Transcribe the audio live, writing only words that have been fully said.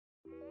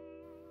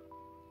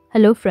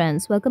Hello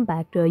friends, welcome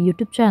back to our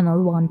YouTube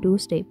channel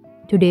 1-2-Step.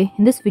 Today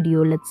in this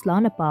video let's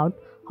learn about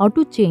how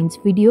to change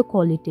video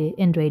quality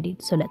in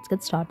Reddit. So let's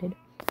get started.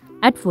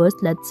 At first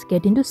let's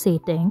get into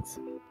settings.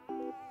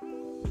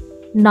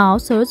 Now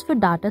search for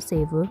data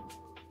saver.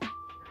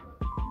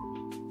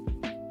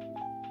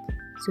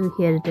 So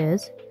here it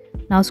is.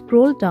 Now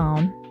scroll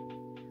down.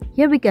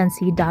 Here we can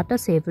see data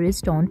saver is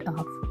turned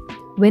off.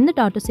 When the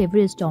data saver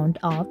is turned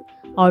off,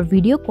 our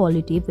video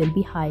quality will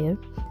be higher,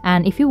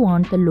 and if you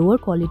want the lower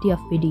quality of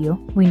video,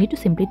 we need to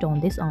simply turn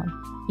this on.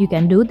 You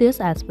can do this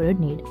as per your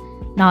need.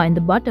 Now in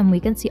the bottom we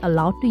can see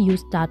allowed to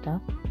use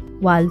data.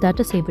 While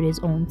data saver is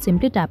on,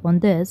 simply tap on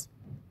this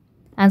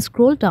and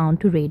scroll down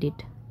to Reddit.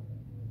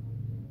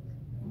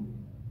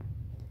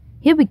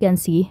 Here we can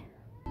see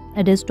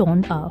it is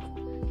turned off.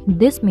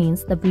 This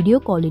means the video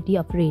quality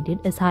of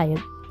Reddit is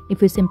higher.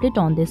 If you simply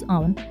turn this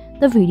on,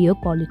 the video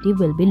quality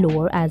will be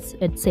lower as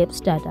it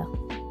saves data.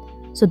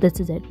 So this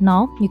is it.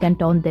 Now you can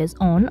turn this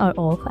on or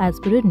off as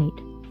per your need.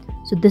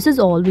 So this is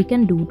all we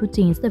can do to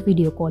change the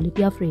video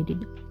quality of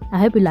Reddit. I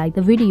hope you like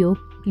the video.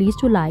 Please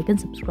do like and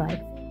subscribe.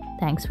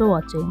 Thanks for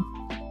watching.